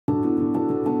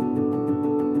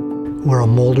We're a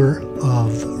molder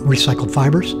of recycled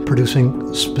fibers,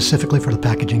 producing specifically for the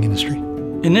packaging industry.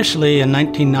 Initially, in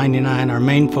 1999, our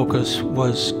main focus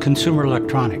was consumer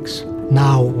electronics.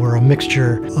 Now we're a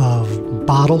mixture of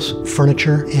bottles,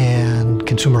 furniture, and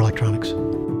consumer electronics.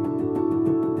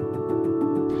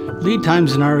 Lead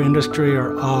times in our industry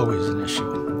are always an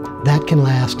issue. That can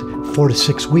last 4 to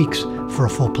 6 weeks for a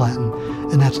full platen,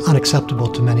 and that's unacceptable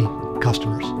to many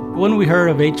customers. When we heard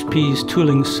of HP's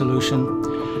tooling solution,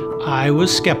 I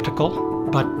was skeptical,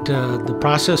 but the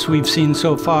process we've seen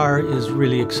so far is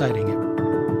really exciting.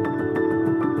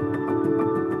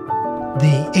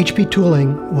 The HP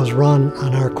tooling was run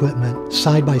on our equipment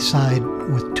side by side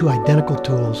with 2 identical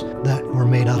tools that were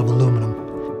made out of aluminum.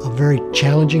 A very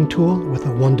challenging tool with a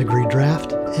 1-degree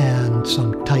draft and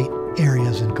some tight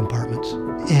areas and compartments.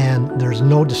 And there's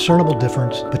no discernible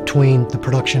difference between the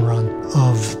production run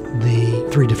of the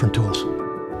 3 different tools.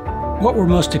 What we're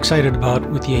most excited about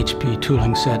with the HP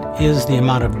tooling set is the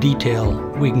amount of detail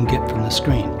we can get from the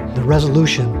screen. The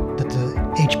resolution that the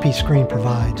HP screen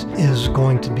provides is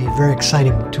going to be very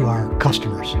exciting to our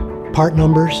customers. Part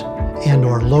numbers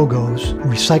and/or logos,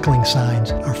 recycling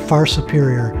signs are far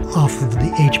superior off of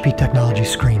the HP technology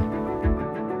screen.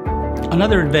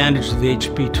 Another advantage of the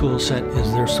HP tool set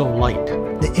is they're so light.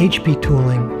 The HP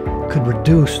tooling could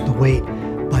reduce the weight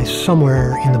by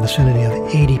somewhere in the vicinity of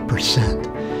 80%,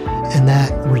 and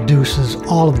that reduces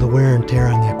all of the wear and tear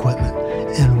on the equipment.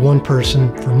 And one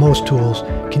person, for most tools,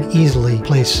 can easily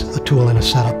place a tool in a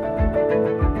setup.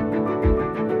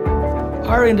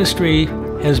 Our industry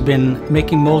has been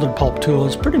making molded pulp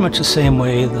tools pretty much the same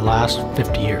way the last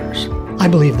 50 years. I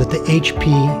believe that the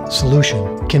HP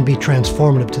solution can be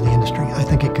transformative to the industry. I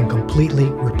think it can completely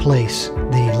replace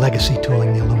the legacy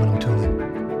tooling, the aluminum tooling.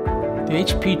 The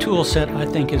HP tool set, I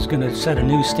think, is going to set a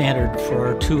new standard for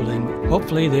our tooling.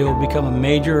 Hopefully, they will become a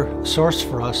major source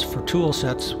for us for tool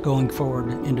sets going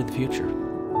forward into the future.